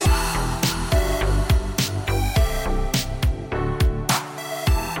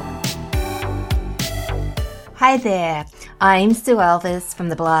Hi there, I'm Sue Elvis from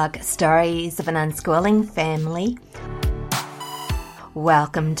the blog Stories of an Unschooling Family.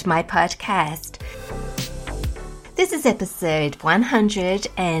 Welcome to my podcast. This is episode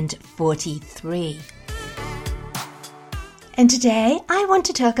 143. And today I want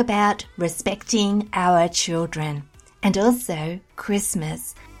to talk about respecting our children and also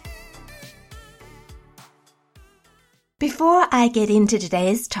Christmas. Before I get into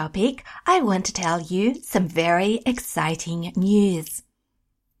today's topic, I want to tell you some very exciting news.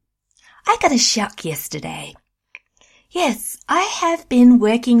 I got a shock yesterday. Yes, I have been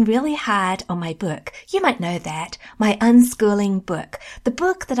working really hard on my book. You might know that, my unschooling book, the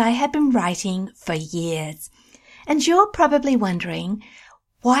book that I have been writing for years. And you're probably wondering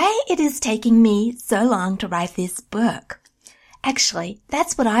why it is taking me so long to write this book. Actually,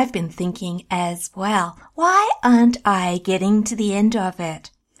 that's what I've been thinking as well. Why aren't I getting to the end of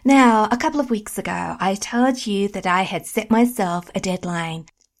it? Now, a couple of weeks ago, I told you that I had set myself a deadline.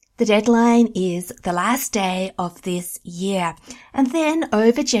 The deadline is the last day of this year. And then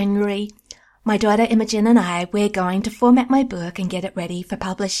over January, my daughter Imogen and I, we're going to format my book and get it ready for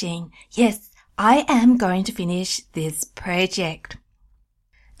publishing. Yes, I am going to finish this project.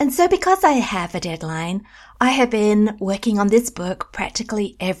 And so because I have a deadline, I have been working on this book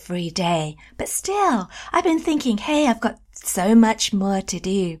practically every day. But still, I've been thinking, hey, I've got so much more to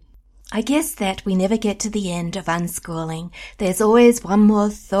do. I guess that we never get to the end of unschooling. There's always one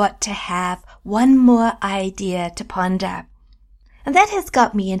more thought to have, one more idea to ponder. And that has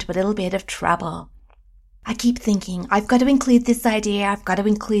got me into a little bit of trouble. I keep thinking, I've got to include this idea, I've got to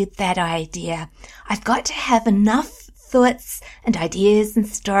include that idea. I've got to have enough thoughts and ideas and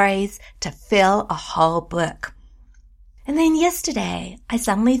stories to fill a whole book. And then yesterday, I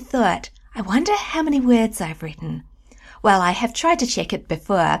suddenly thought, I wonder how many words I've written. Well, I have tried to check it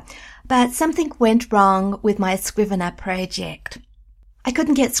before, but something went wrong with my Scrivener project. I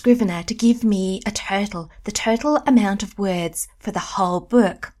couldn't get Scrivener to give me the total amount of words for the whole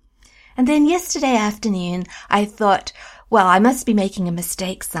book. And then yesterday afternoon, I thought, well, I must be making a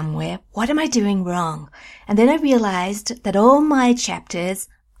mistake somewhere. What am I doing wrong? And then I realized that all my chapters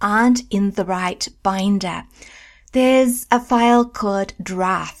aren't in the right binder. There's a file called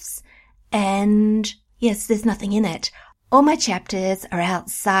Drafts, and yes, there's nothing in it. All my chapters are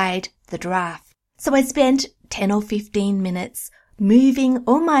outside the draft. So I spent 10 or 15 minutes moving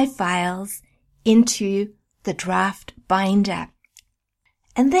all my files into the draft binder.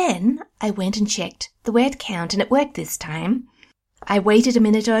 And then I went and checked the word count, and it worked this time. I waited a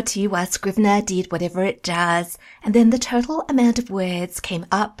minute or two while Scrivener did whatever it does, and then the total amount of words came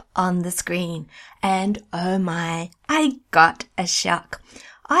up on the screen. And oh my, I got a shock.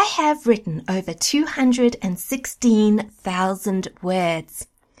 I have written over 216,000 words.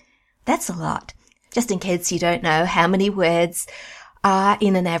 That's a lot, just in case you don't know how many words are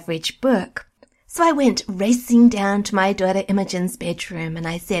in an average book. So I went racing down to my daughter Imogen's bedroom and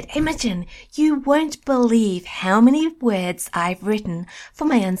I said, Imogen, you won't believe how many words I've written for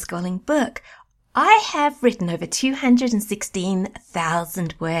my unschooling book. I have written over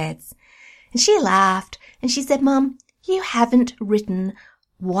 216,000 words. And she laughed and she said, Mum, you haven't written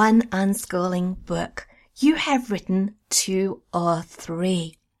one unschooling book. You have written 2 or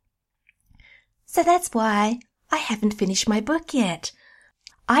 3. So that's why I haven't finished my book yet.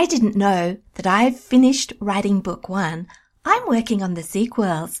 I didn't know that I've finished writing book 1. I'm working on the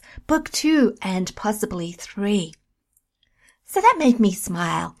sequels, book 2 and possibly 3. So that made me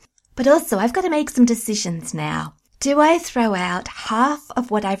smile. But also I've got to make some decisions now. Do I throw out half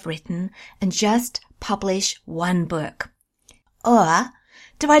of what I've written and just publish one book? Or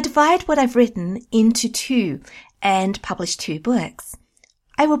do I divide what I've written into 2 and publish 2 books?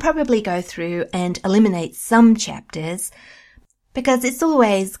 I will probably go through and eliminate some chapters, because it's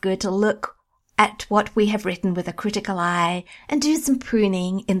always good to look at what we have written with a critical eye and do some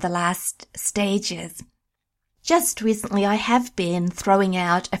pruning in the last stages. Just recently I have been throwing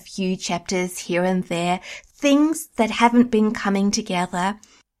out a few chapters here and there, things that haven't been coming together.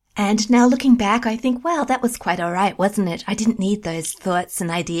 And now looking back, I think, well, that was quite all right, wasn't it? I didn't need those thoughts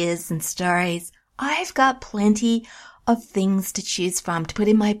and ideas and stories. I've got plenty of things to choose from to put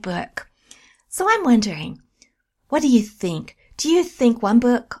in my book. So I'm wondering, what do you think? Do you think 1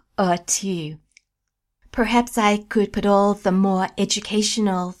 book or 2? Perhaps I could put all the more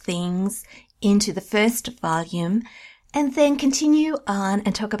educational things into the first volume and then continue on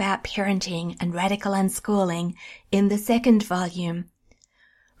and talk about parenting and radical unschooling in the second volume.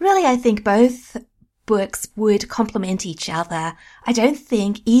 Really, I think both books would complement each other. I don't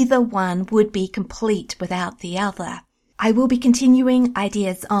think either one would be complete without the other. I will be continuing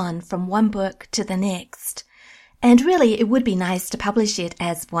ideas on from one book to the next. And really, it would be nice to publish it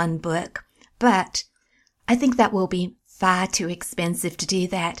as one book, but I think that will be far too expensive to do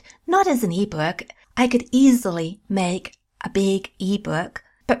that. Not as an ebook. I could easily make a big ebook,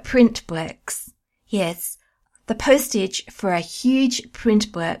 but print books. Yes, the postage for a huge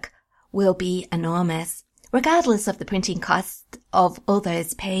print book will be enormous, regardless of the printing cost of all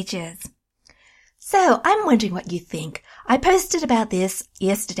those pages. So I'm wondering what you think. I posted about this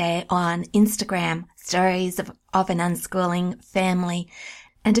yesterday on Instagram, stories of an unschooling family,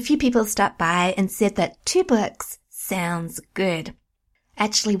 and a few people stopped by and said that 2 books sounds good.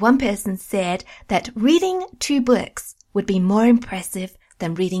 Actually, one person said that reading 2 books would be more impressive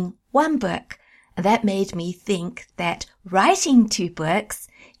than reading 1 book. And that made me think that writing 2 books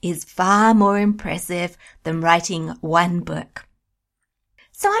is far more impressive than writing 1 book.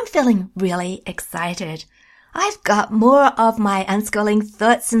 So I'm feeling really excited. I've got more of my unschooling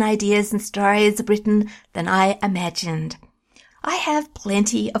thoughts and ideas and stories written than I imagined. I have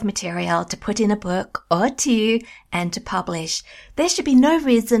plenty of material to put in a book or 2 and to publish. There should be no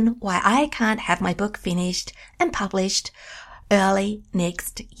reason why I can't have my book finished and published early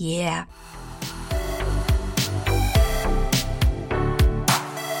next year.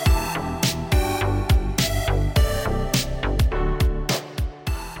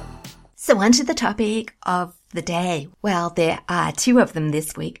 So on to the topic of the day. Well, there are 2 of them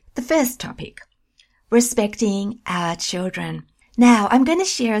this week. The first topic, respecting our children. Now, I'm going to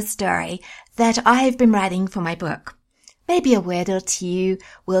share a story that I've been writing for my book. Maybe a word or 2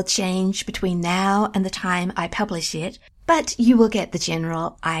 will change between now and the time I publish it, but you will get the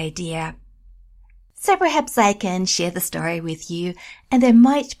general idea. So perhaps I can share the story with you, and there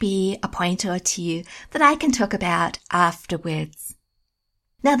might be a point or 2 that I can talk about afterwards.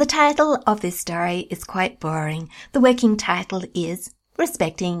 Now, the title of this story is quite boring. The working title is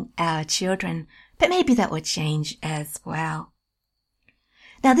Respecting Our Children, but maybe that would change as well.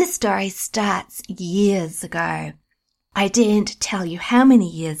 Now, this story starts years ago. I daren't tell you how many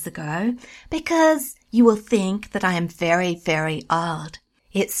years ago because you will think that I am very, very old.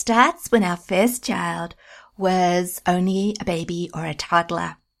 It starts when our first child was only a baby or a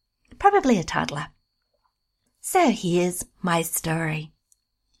toddler, probably a toddler. So here's my story.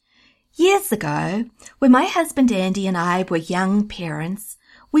 Years ago, when my husband Andy and I were young parents,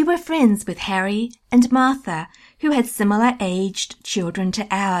 we were friends with Harry and Martha, who had similar-aged children to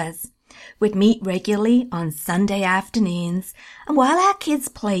ours. We'd meet regularly on Sunday afternoons, and while our kids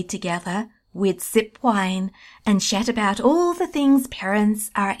played together, we'd sip wine and chat about all the things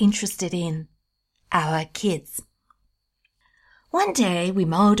parents are interested in. Our kids. One day, we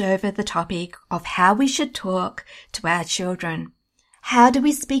mulled over the topic of how we should talk to our children. How do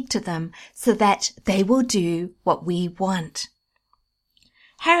we speak to them so that they will do what we want?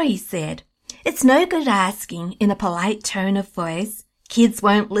 Harry said, "It's no good asking in a polite tone of voice. Kids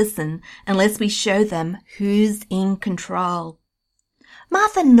won't listen unless we show them who's in control."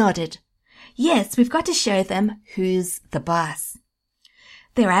 Martha nodded. "Yes, we've got to show them who's the boss."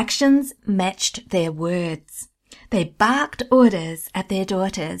 Their actions matched their words. They barked orders at their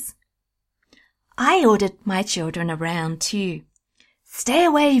daughters. I ordered my children around too. "Stay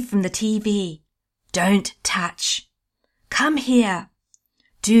away from the TV. Don't touch. Come here.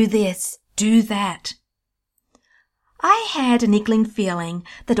 Do this, do that." I had a niggling feeling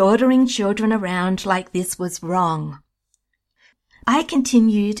that ordering children around like this was wrong. I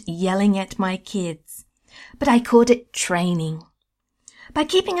continued yelling at my kids, but I called it training. By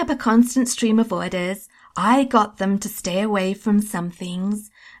keeping up a constant stream of orders, I got them to stay away from some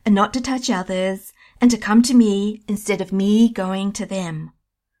things and not to touch others and to come to me instead of me going to them.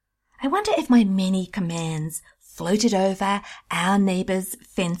 I wonder if my many commands floated over our neighbours'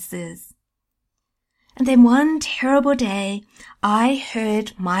 fences. And then one terrible day, I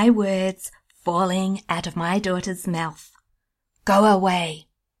heard my words falling out of my daughter's mouth. "Go away."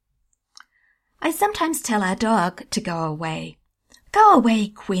 I sometimes tell our dog to go away. "Go away,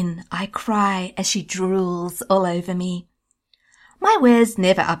 Quinn," I cry as she drools all over me. My words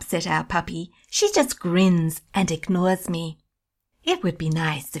never upset our puppy. She just grins and ignores me. It would be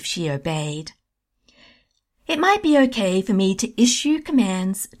nice if she obeyed. It might be okay for me to issue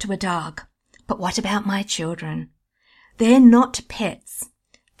commands to a dog, but what about my children? They're not pets.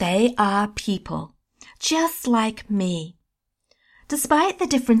 They are people, just like me. Despite the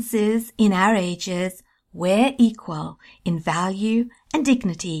differences in our ages, we're equal in value and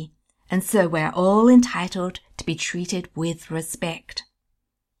dignity, and so we're all entitled to be treated with respect.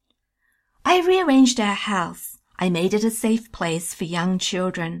 I rearranged our house. I made it a safe place for young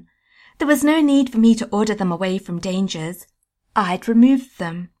children. There was no need for me to order them away from dangers. I'd removed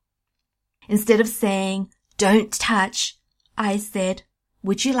them. Instead of saying, Don't touch, I said.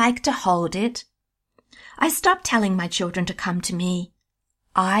 Would you like to hold it? I stopped telling my children to come to me.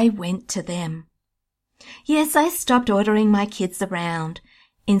 I went to them. Yes, I stopped ordering my kids around.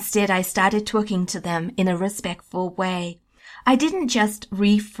 Instead, I started talking to them in a respectful way. I didn't just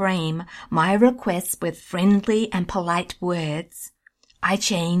reframe my requests with friendly and polite words. I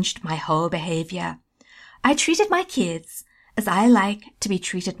changed my whole behavior. I treated my kids as I like to be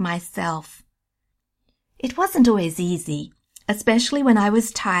treated myself. It wasn't always easy, especially when I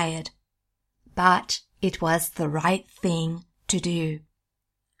was tired, but it was the right thing to do.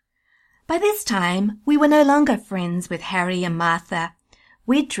 By this time, we were no longer friends with Harry and Martha.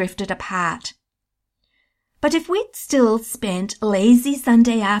 We'd drifted apart. But if we'd still spent lazy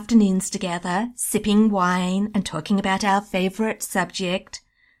Sunday afternoons together, sipping wine and talking about our favourite subject,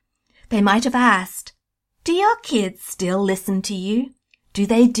 they might have asked, "Do your kids still listen to you? Do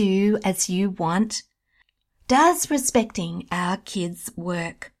they do as you want? Does respecting our kids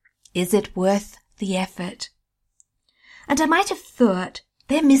work? Is it worth the effort?" And I might have thought,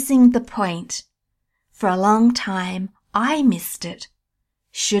 they're missing the point. For a long time, I missed it.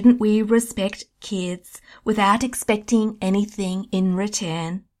 Shouldn't we respect kids without expecting anything in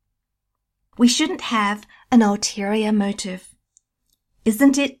return? We shouldn't have an ulterior motive.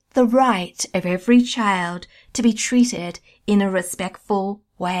 Isn't it the right of every child to be treated in a respectful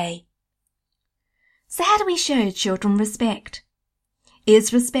way? So how do we show children respect?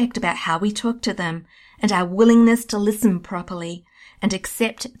 Is respect about how we talk to them and our willingness to listen properly and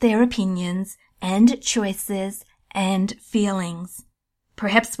accept their opinions and choices and feelings?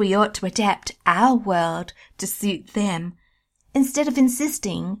 Perhaps we ought to adapt our world to suit them instead of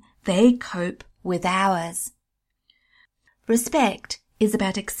insisting they cope with ours. Respect is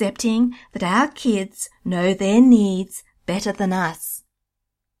about accepting that our kids know their needs better than us.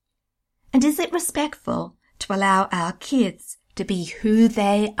 And is it respectful to allow our kids to be who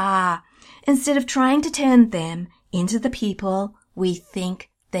they are instead of trying to turn them into the people we think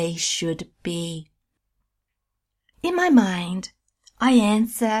they should be? In my mind, I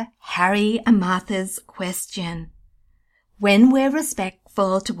answer Harry and Martha's question. When we're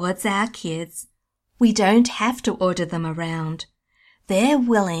respectful towards our kids, we don't have to order them around. They're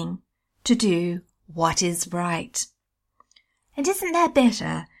willing to do what is right. And isn't that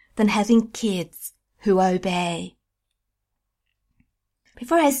better than having kids who obey?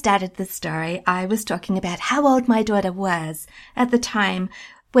 Before I started the story, I was talking about how old my daughter was at the time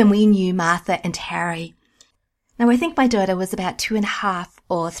when we knew Martha and Harry. Now, I think my daughter was about 2.5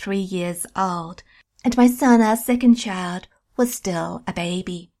 or 3 years old, and my son, our second child, was still a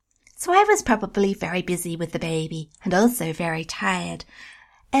baby. So I was probably very busy with the baby and also very tired.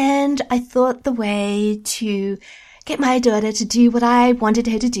 And I thought the way to get my daughter to do what I wanted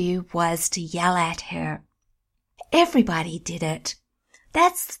her to do was to yell at her. Everybody did it.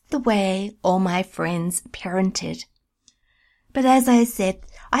 That's the way all my friends parented. But as I said,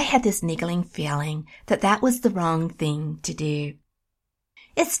 I had this niggling feeling that that was the wrong thing to do.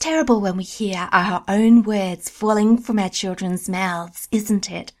 It's terrible when we hear our own words falling from our children's mouths,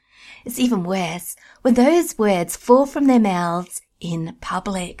 isn't it? It's even worse when those words fall from their mouths in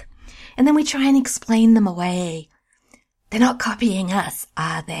public, and then we try and explain them away. They're not copying us,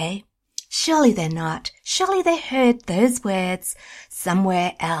 are they? Surely they're not. Surely they heard those words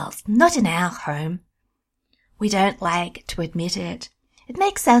somewhere else, not in our home. We don't like to admit it. It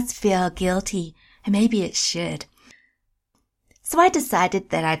makes us feel guilty, and maybe it should. So I decided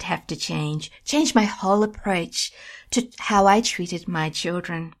that I'd have to change my whole approach to how I treated my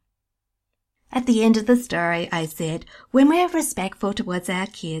children. At the end of the story, I said, when we're respectful towards our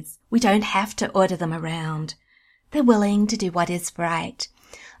kids, we don't have to order them around. They're willing to do what is right.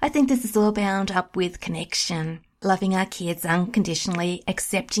 I think this is all bound up with connection, loving our kids unconditionally,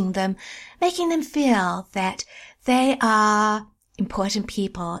 accepting them, making them feel that they are important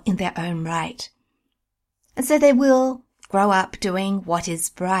people in their own right. And so they will grow up doing what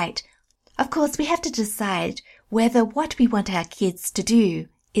is right. Of course, we have to decide whether what we want our kids to do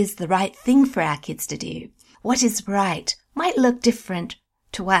is the right thing for our kids to do. What is right might look different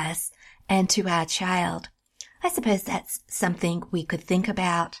to us and to our child. I suppose that's something we could think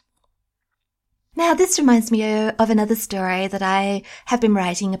about. Now, this reminds me of another story that I have been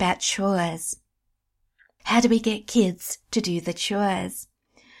writing about chores. How do we get kids to do the chores?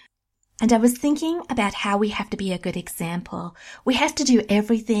 And I was thinking about how we have to be a good example. We have to do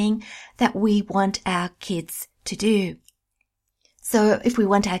everything that we want our kids to do. So if we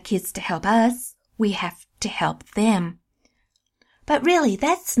want our kids to help us, we have to help them. But really,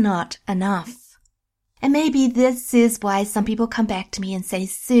 that's not enough. And maybe this is why some people come back to me and say,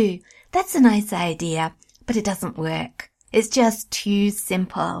 Sue, that's a nice idea. but it doesn't work. It's just too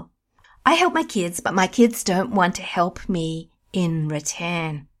simple. I help my kids, but my kids don't want to help me in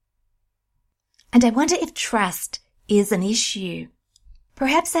return. And I wonder if trust is an issue.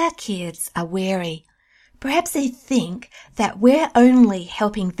 Perhaps our kids are wary. Perhaps they think that we're only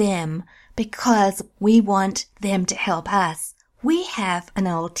helping them because we want them to help us. We have an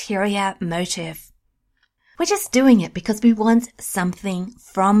ulterior motive. We're just doing it because we want something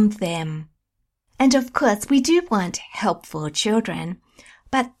from them. And of course, we do want helpful children,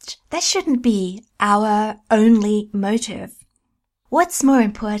 but that shouldn't be our only motive. What's more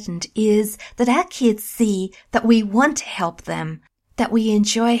important is that our kids see that we want to help them, that we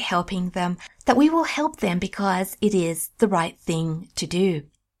enjoy helping them, that we will help them because it is the right thing to do.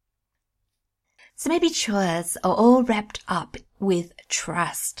 So maybe chores are all wrapped up with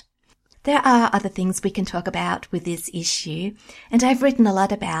trust. There are other things we can talk about with this issue, and I've written a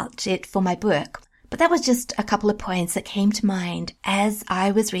lot about it for my book. But that was just a couple of points that came to mind as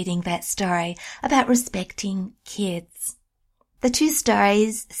I was reading that story about respecting kids. The two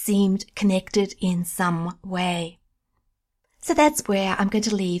stories seemed connected in some way. So that's where I'm going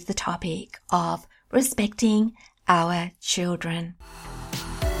to leave the topic of respecting our children.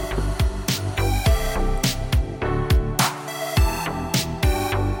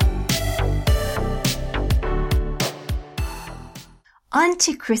 On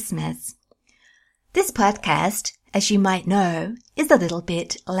to Christmas. This podcast, as you might know, is a little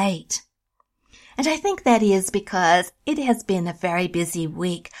bit late. And I think that is because it has been a very busy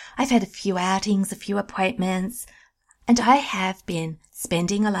week. I've had a few outings, a few appointments, and I have been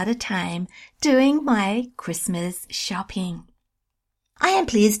spending a lot of time doing my Christmas shopping. I am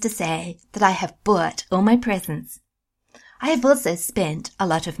pleased to say that I have bought all my presents. I have also spent a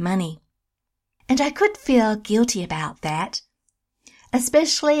lot of money. And I could feel guilty about that,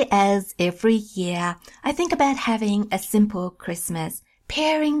 especially as every year I think about having a simple Christmas,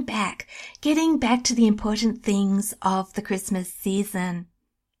 paring back, getting back to the important things of the Christmas season.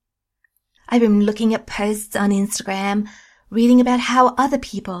 I've been looking at posts on Instagram, reading about how other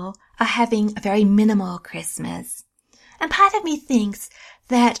people are having a very minimal Christmas. And part of me thinks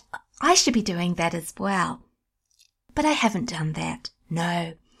that I should be doing that as well. But I haven't done that.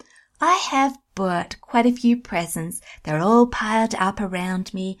 No. I have bought quite a few presents. They're all piled up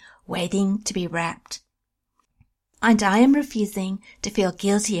around me, waiting to be wrapped. And I am refusing to feel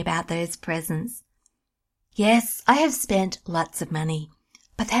guilty about those presents. Yes, I have spent lots of money,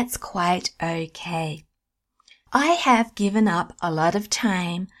 but that's quite okay. I have given up a lot of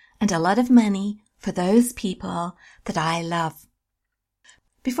time and a lot of money for those people that I love.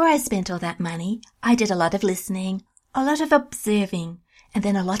 Before I spent all that money, I did a lot of listening, a lot of observing, and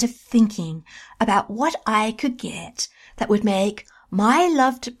then a lot of thinking about what I could get that would make my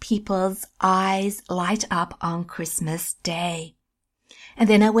loved people's eyes light up on Christmas Day. And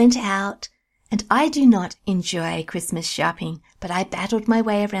then I went out, and I do not enjoy Christmas shopping, but I battled my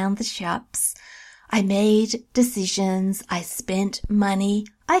way around the shops. I made decisions, I spent money,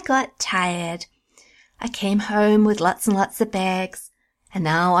 I got tired. I came home with lots and lots of bags, and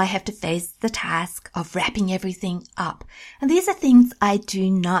now I have to face the task of wrapping everything up. And these are things I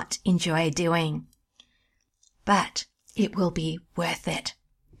do not enjoy doing. But it will be worth it.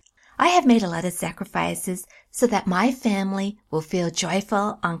 I have made a lot of sacrifices so that my family will feel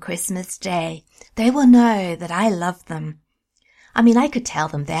joyful on Christmas Day. They will know that I love them. I mean, I could tell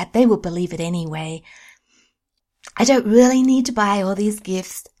them that. They will believe it anyway. I don't really need to buy all these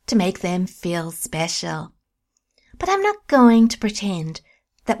gifts to make them feel special. But I'm not going to pretend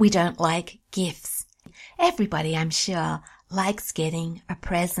that we don't like gifts. Everybody, I'm sure, likes getting a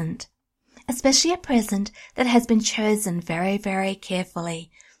present, especially a present that has been chosen very, very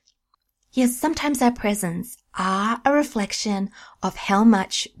carefully. Yes, sometimes our presents are a reflection of how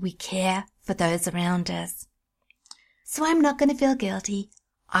much we care for those around us. So I'm not going to feel guilty.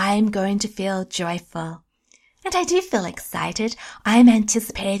 I'm going to feel joyful. And I do feel excited. I'm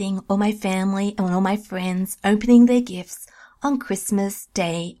anticipating all my family and all my friends opening their gifts on Christmas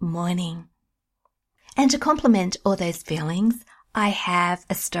Day morning. And to complement all those feelings, I have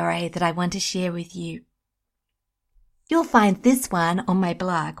a story that I want to share with you. You'll find this one on my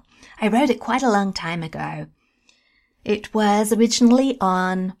blog. I wrote it quite a long time ago. It was originally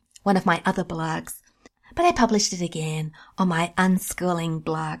on one of my other blogs, but I published it again on my unschooling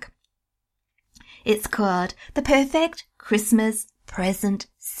blog. It's called The Perfect Christmas Present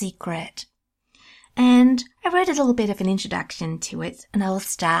Secret. And I wrote a little bit of an introduction to it, and I'll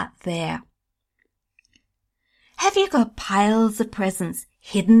start there. Have you got piles of presents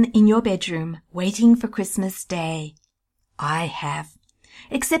hidden in your bedroom waiting for Christmas Day? I have.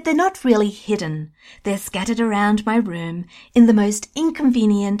 Except they're not really hidden. They're scattered around my room in the most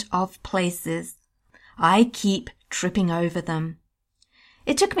inconvenient of places. I keep tripping over them.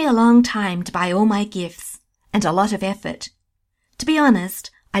 It took me a long time to buy all my gifts, and a lot of effort. To be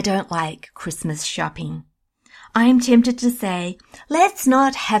honest, I don't like Christmas shopping. I'm tempted to say, let's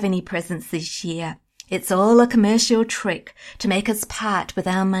not have any presents this year. It's all a commercial trick to make us part with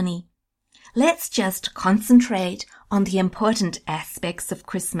our money. Let's just concentrate on the important aspects of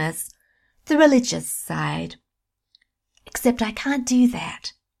Christmas, the religious side. Except I can't do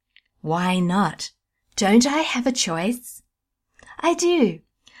that. Why not? Don't I have a choice? I do.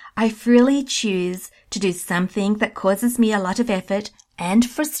 I freely choose to do something that causes me a lot of effort and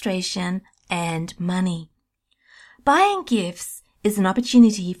frustration and money. Buying gifts is an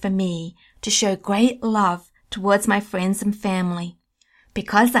opportunity for me to show great love towards my friends and family.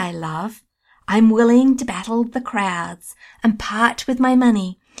 Because I love, I'm willing to battle the crowds and part with my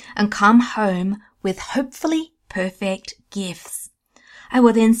money and come home with hopefully perfect gifts. I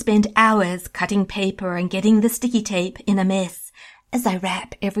will then spend hours cutting paper and getting the sticky tape in a mess as I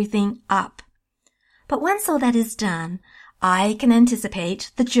wrap everything up. But once all that is done, I can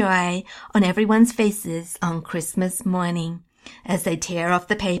anticipate the joy on everyone's faces on Christmas morning. As they tear off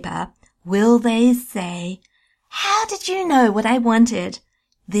the paper, will they say, "How did you know what I wanted?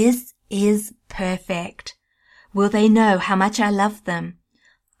 This is perfect." Will they know how much I love them?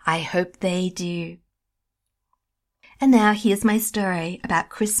 I hope they do. And now here's my story about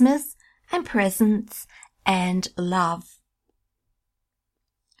Christmas and presents and love.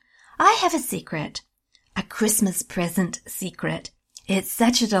 I have a secret, a Christmas present secret. It's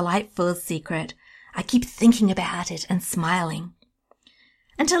such a delightful secret. I keep thinking about it and smiling.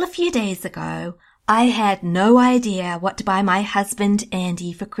 Until a few days ago, I had no idea what to buy my husband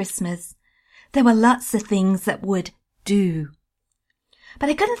Andy for Christmas. There were lots of things that would do. But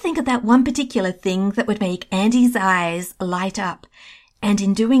I couldn't think of that one particular thing that would make Andy's eyes light up, and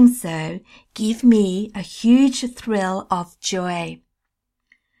in doing so, give me a huge thrill of joy.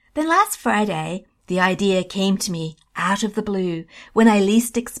 Then last Friday, the idea came to me out of the blue when I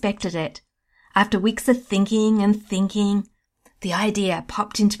least expected it. After weeks of thinking and thinking, the idea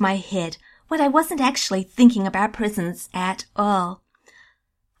popped into my head when I wasn't actually thinking about presents at all.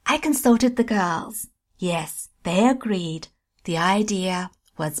 I consulted the girls. Yes, they agreed. The idea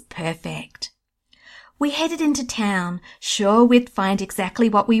was perfect. We headed into town, sure we'd find exactly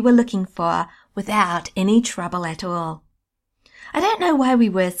what we were looking for without any trouble at all. I don't know why we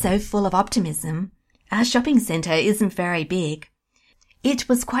were so full of optimism. Our shopping centre isn't very big. It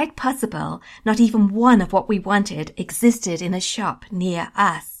was quite possible not even one of what we wanted existed in a shop near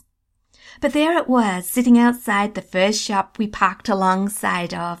us. But there it was, sitting outside the first shop we parked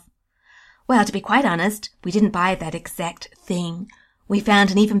alongside of. Well, to be quite honest, we didn't buy that exact thing. We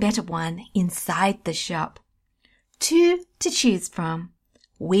found an even better one inside the shop. 2 to choose from.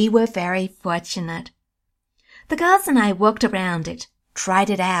 We were very fortunate. The girls and I walked around it, tried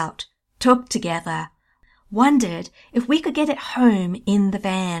it out, talked together, wondered if we could get it home in the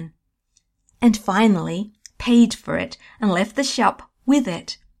van, and finally paid for it and left the shop with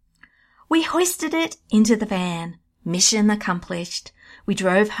it. We hoisted it into the van. Mission accomplished. We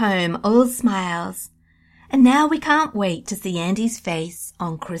drove home all smiles. And now we can't wait to see Andy's face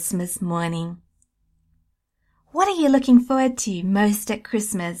on Christmas morning. What are you looking forward to most at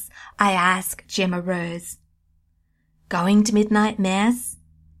Christmas? I asked Gemma Rose. Going to midnight mass?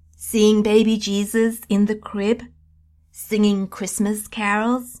 Seeing baby Jesus in the crib? Singing Christmas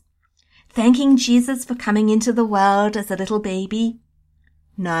carols? Thanking Jesus for coming into the world as a little baby?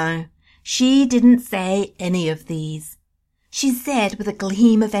 No, she didn't say any of these. She said with a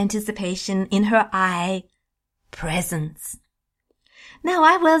gleam of anticipation in her eye, presents. Now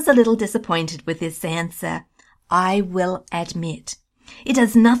I was a little disappointed with this answer, I will admit. It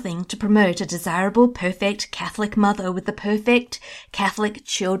does nothing to promote a desirable, perfect Catholic mother with the perfect Catholic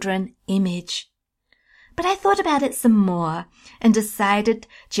children image. But I thought about it some more and decided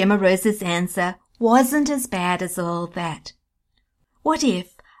Gemma Rose's answer wasn't as bad as all that. What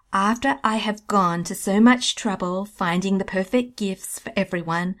if, after I have gone to so much trouble finding the perfect gifts for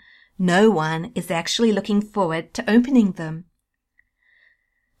everyone, no one is actually looking forward to opening them?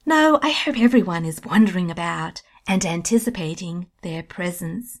 No, I hope everyone is wondering about and anticipating their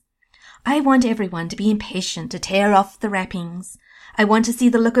presents. I want everyone to be impatient to tear off the wrappings. I want to see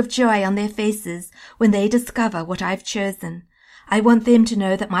the look of joy on their faces when they discover what I've chosen. I want them to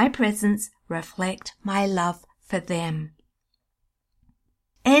know that my presents reflect my love for them.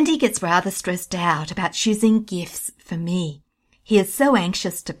 Andy gets rather stressed out about choosing gifts for me. He is so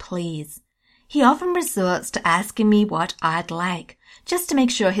anxious to please. He often resorts to asking me what I'd like, just to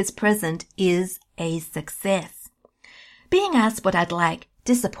make sure his present is a success. Being asked what I'd like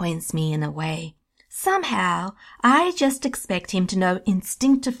disappoints me in a way. Somehow, I just expect him to know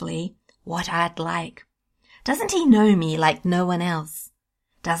instinctively what I'd like. Doesn't he know me like no one else?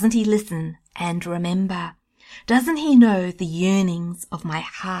 Doesn't he listen and remember? Doesn't he know the yearnings of my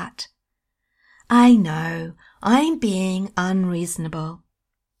heart? I know I'm being unreasonable.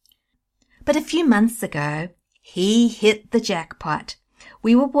 But a few months ago, he hit the jackpot.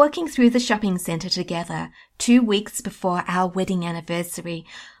 We were walking through the shopping centre together 2 weeks before our wedding anniversary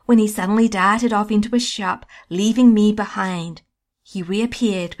when he suddenly darted off into a shop, leaving me behind. He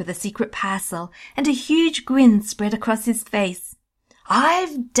reappeared with a secret parcel and a huge grin spread across his face.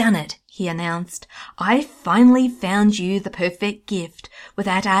 "I've done it," he announced. "I finally found you the perfect gift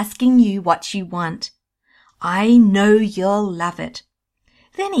without asking you what you want. I know you'll love it."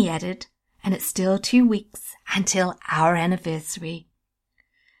 Then he added, "And it's still 2 weeks until our anniversary.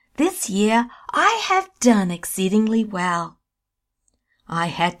 This year I have done exceedingly well." I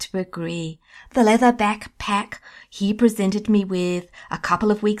had to agree. The leather backpack he presented me with a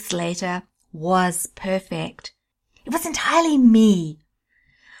couple of weeks later was perfect. It was entirely me.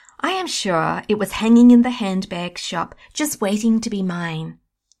 I am sure it was hanging in the handbag shop just waiting to be mine.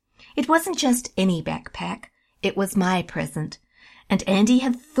 It wasn't just any backpack. It was my present. And Andy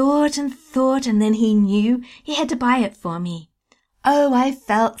had thought and then he knew he had to buy it for me. Oh, I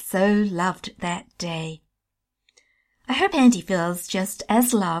felt so loved that day. I hope Andy feels just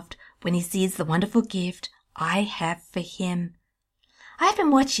as loved when he sees the wonderful gift I have for him. I've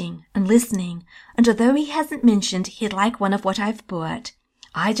been watching and listening, and although he hasn't mentioned he'd like one of what I've bought,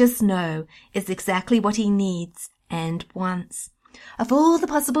 I just know it's exactly what he needs and wants. Of all the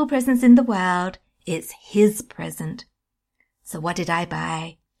possible presents in the world, it's his present. So what did I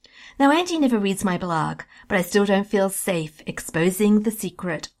buy? Now, Andy never reads my blog, but I still don't feel safe exposing the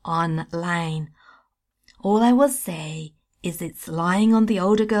secret online. All I will say is it's lying on the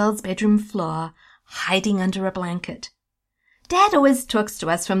older girl's bedroom floor, hiding under a blanket. "Dad always talks to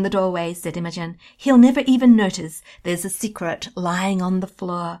us from the doorway," said Imogen. "He'll never even notice there's a secret lying on the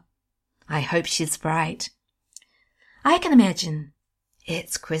floor." I hope she's right. I can imagine.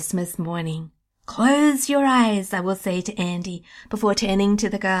 It's Christmas morning. "Close your eyes," I will say to Andy before turning to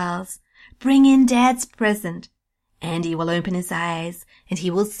the girls. "Bring in Dad's present." Andy will open his eyes and he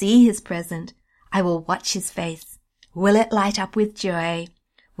will see his present. I will watch his face. Will it light up with joy?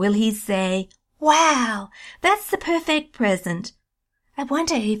 Will he say, "Wow, that's the perfect present"? I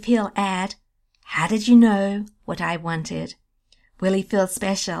wonder if he'll add, "How did you know what I wanted?" Will he feel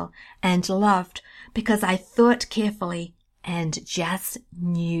special and loved because I thought carefully and just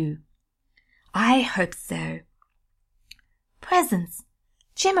knew? I hope so. Presents.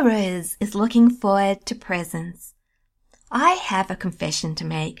 Gemma Rose is looking forward to presents. I have a confession to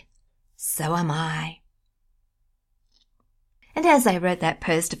make. So am I. And as I wrote that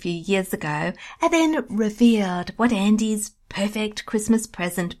post a few years ago, I then revealed what Andy's perfect Christmas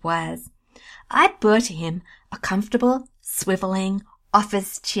present was. I'd bought him a comfortable, swiveling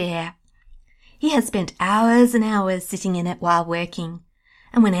office chair. He has spent hours and hours sitting in it while working.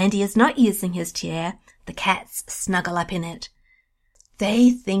 And when Andy is not using his chair, the cats snuggle up in it. They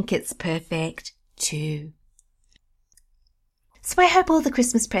think it's perfect too. So I hope all the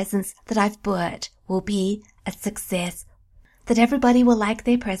Christmas presents that I've bought will be a success, that everybody will like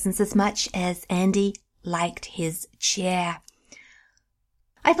their presents as much as Andy liked his chair.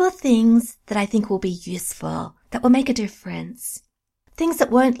 I bought things that I think will be useful, that will make a difference. Things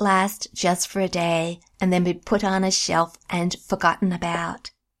that won't last just for a day and then be put on a shelf and forgotten about.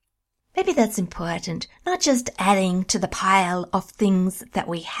 Maybe that's important, not just adding to the pile of things that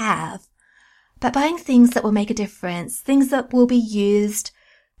we have, but buying things that will make a difference, things that will be used,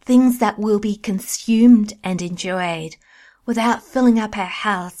 things that will be consumed and enjoyed, without filling up our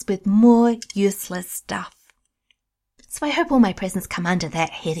house with more useless stuff. So I hope all my presents come under that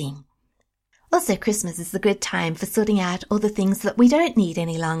heading. Also, Christmas is a good time for sorting out all the things that we don't need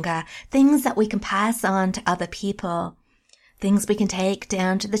any longer, things that we can pass on to other people, things we can take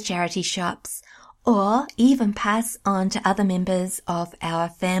down to the charity shops, or even pass on to other members of our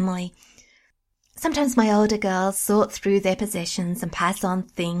family. Sometimes my older girls sort through their possessions and pass on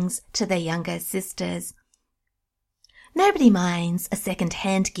things to their younger sisters. Nobody minds a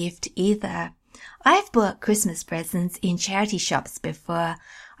second-hand gift either. I've bought Christmas presents in charity shops before.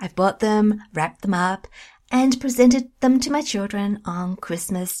 I've bought them, wrapped them up, and presented them to my children on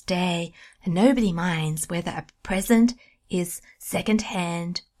Christmas Day, and nobody minds whether a present is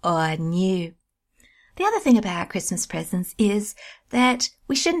second-hand or new. The other thing about Christmas presents is that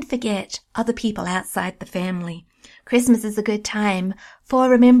we shouldn't forget other people outside the family. Christmas is a good time for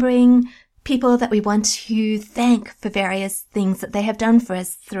remembering people that we want to thank for various things that they have done for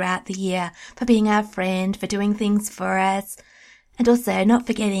us throughout the year, for being our friend, for doing things for us, and also not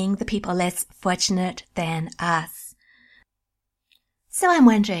forgetting the people less fortunate than us. So I'm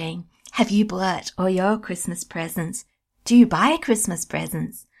wondering, have you bought all your Christmas presents? Do you buy Christmas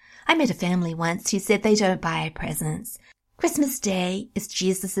presents? I met a family once who said they don't buy presents. Christmas Day is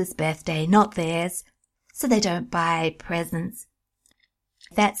Jesus' birthday, not theirs, so they don't buy presents.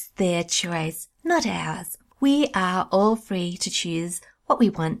 That's their choice, not ours. We are all free to choose what we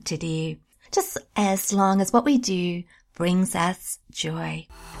want to do, just as long as what we do brings us joy.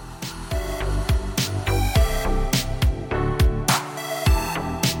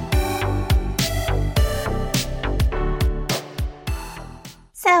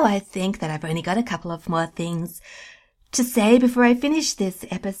 So I think that I've only got a couple of more things to say before I finish this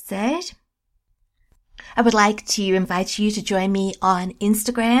episode. I would like to invite you to join me on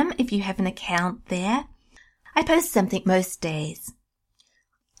Instagram if you have an account there. I post something most days.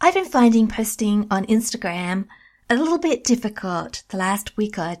 I've been finding posting on Instagram a little bit difficult the last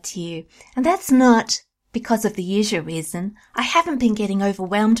week or two, and that's not because of the usual reason. I haven't been getting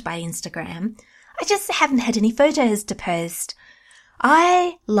overwhelmed by Instagram. I just haven't had any photos to post.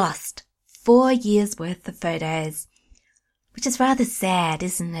 I lost 4 years worth of photos, which is rather sad,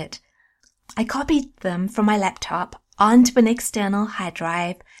 isn't it? I copied them from my laptop onto an external hard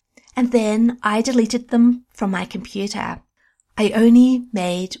drive, and then I deleted them from my computer. I only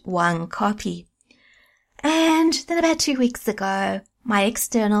made one copy. And then about 2 weeks ago, my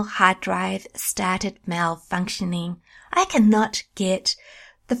external hard drive started malfunctioning. I cannot get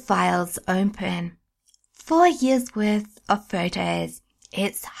the files open. 4 years worth of photos.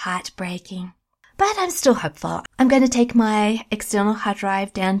 It's heartbreaking. But I'm still hopeful. I'm going to take my external hard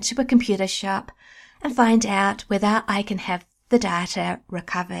drive down to a computer shop and find out whether I can have the data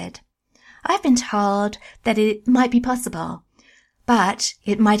recovered. I've been told that it might be possible, but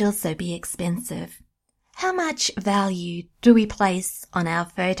it might also be expensive. How much value do we place on our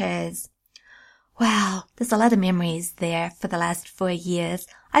photos? Wow, there's a lot of memories there for the last 4 years.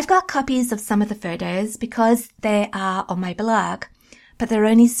 I've got copies of some of the photos because they are on my blog, but they're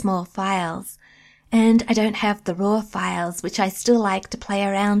only small files. And I don't have the raw files, which I still like to play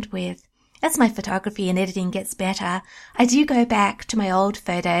around with. As my photography and editing gets better, I do go back to my old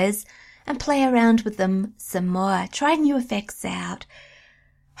photos and play around with them some more, try new effects out.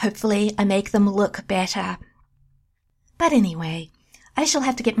 Hopefully I make them look better. But anyway, I shall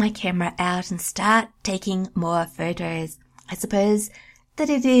have to get my camera out and start taking more photos. I suppose that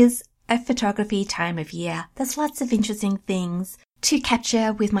it is a photography time of year. There's lots of interesting things to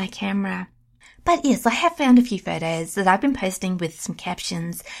capture with my camera. But yes, I have found a few photos that I've been posting with some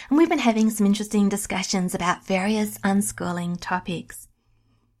captions, and we've been having some interesting discussions about various unschooling topics.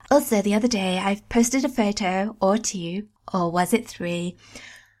 Also, the other day I posted a photo or two, or was it 3,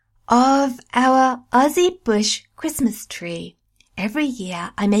 of our Aussie bush Christmas tree. Every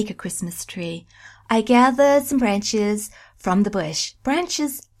year I make a Christmas tree. I gather some branches from the bush,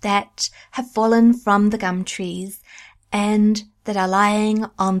 branches that have fallen from the gum trees and that are lying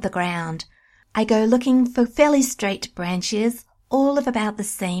on the ground. I go looking for fairly straight branches, all of about the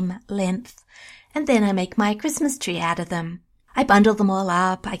same length, and then I make my Christmas tree out of them. I bundle them all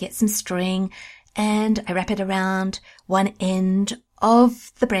up, I get some string, and I wrap it around one end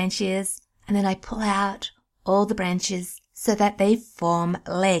of the branches, and then I pull out all the branches so that they form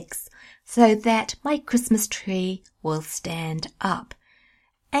legs, so that my Christmas tree will stand up.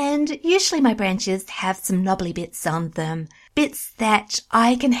 And usually my branches have some knobbly bits on them, bits that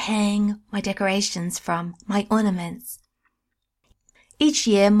I can hang my decorations from, my ornaments. Each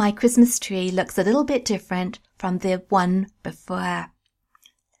year my Christmas tree looks a little bit different from the one before.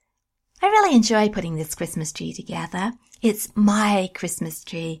 I really enjoy putting this Christmas tree together. It's my Christmas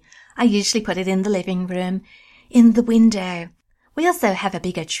tree. I usually put it in the living room, in the window. We also have a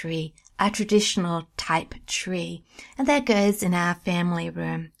bigger tree, a traditional type tree, and that goes in our family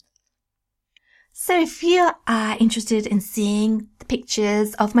room. So if you are interested in seeing the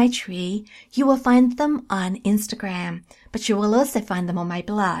pictures of my tree, you will find them on Instagram, but you will also find them on my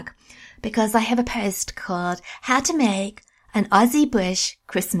blog, because I have a post called How to Make an Aussie Bush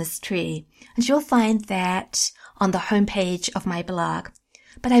Christmas Tree, and you'll find that on the homepage of my blog,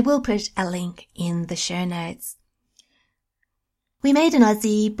 but I will put a link in the show notes. We made an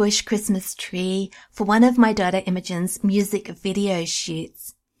Aussie bush Christmas tree for one of my daughter Imogen's music video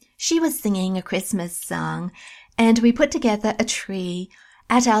shoots. She was singing a Christmas song, and we put together a tree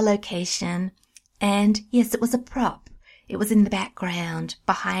at our location, And yes, it was a prop. It was in the background,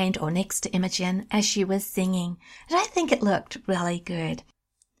 behind or next to Imogen as she was singing, and I think it looked really good.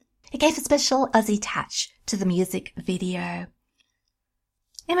 It gave a special Aussie touch to the music video.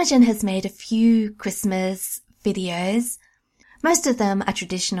 Imogen has made a few Christmas videos. Most of them are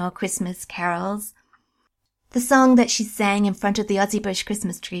traditional Christmas carols. The song that she sang in front of the Aussie Bush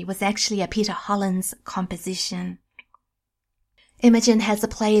Christmas tree was actually a Peter Hollins composition. Imogen has a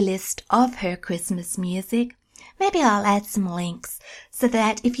playlist of her Christmas music. Maybe I'll add some links so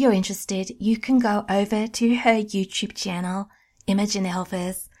that if you're interested, you can go over to her YouTube channel, Imogen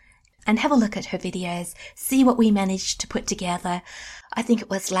Elvis, and have a look at her videos, see what we managed to put together. I think it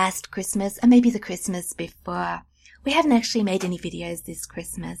was last Christmas and maybe the Christmas before. We haven't actually made any videos this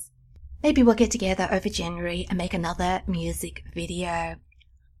Christmas. Maybe we'll get together over January and make another music video.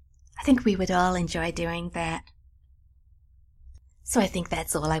 I think we would all enjoy doing that. So I think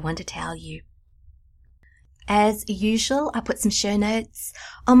that's all I want to tell you. As usual, I put some show notes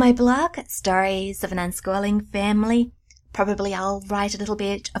on my blog, Stories of an Unschooling Family. Probably I'll write a little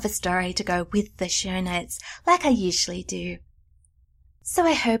bit of a story to go with the show notes, like I usually do. So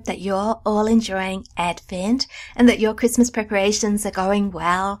I hope that you're all enjoying Advent and that your Christmas preparations are going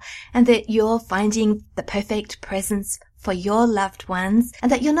well and that you're finding the perfect presents for your loved ones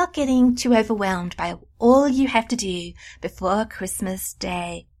and that you're not getting too overwhelmed by all you have to do before Christmas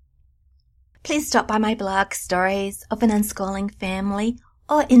Day. Please stop by my blog, Stories of an Unschooling Family,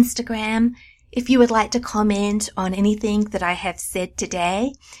 or Instagram if you would like to comment on anything that I have said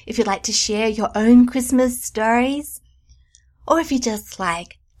today, if you'd like to share your own Christmas stories, or if you just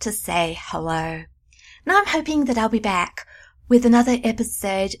like to say hello. Now I'm hoping that I'll be back with another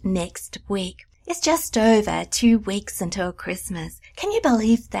episode next week. It's just over 2 weeks until Christmas. Can you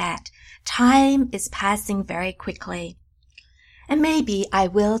believe that? Time is passing very quickly. And maybe I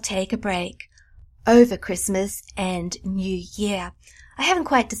will take a break over Christmas and New Year. I haven't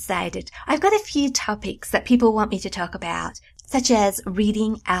quite decided. I've got a few topics that people want me to talk about, such as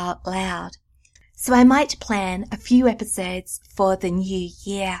reading out loud. So I might plan a few episodes for the new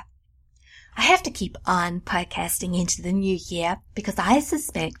year. I have to keep on podcasting into the new year because I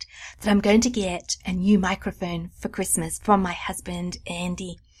suspect that I'm going to get a new microphone for Christmas from my husband,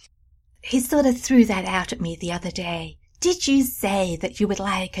 Andy. He sort of threw that out at me the other day. Did you say that you would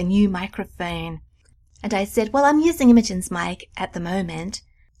like a new microphone? And I said, well, I'm using Imogen's mic at the moment,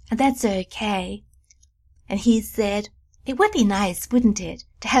 and that's okay. And he said, it would be nice, wouldn't it,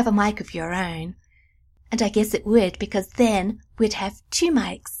 to have a mic of your own? And I guess it would, because then we'd have 2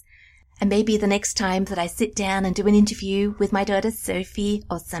 mics. And maybe the next time that I sit down and do an interview with my daughter Sophie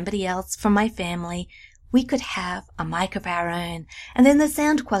or somebody else from my family, we could have a mic of our own, and then the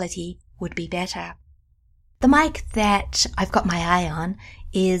sound quality would be better. The mic that I've got my eye on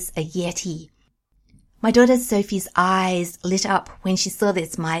is a Yeti. My daughter Sophie's eyes lit up when she saw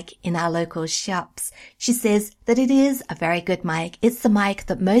this mic in our local shops. She says that it is a very good mic. It's the mic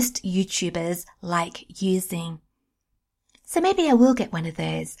that most YouTubers like using. So maybe I will get one of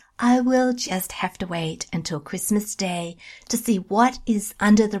those. I will just have to wait until Christmas Day to see what is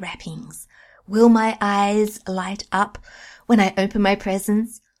under the wrappings. Will my eyes light up when I open my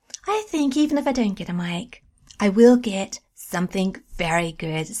presents? I think even if I don't get a mic, I will get something very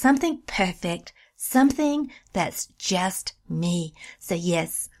good, something perfect, something that's just me. So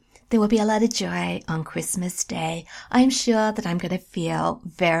yes, there will be a lot of joy on Christmas Day. I'm sure that I'm going to feel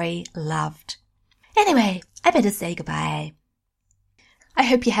very loved. Anyway, I better say goodbye. I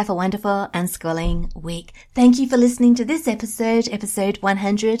hope you have a wonderful unschooling week. Thank you for listening to this episode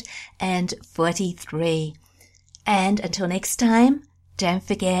 143. And until next time, don't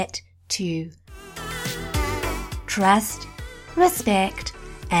forget to trust, respect,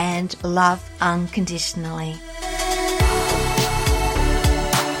 and love unconditionally.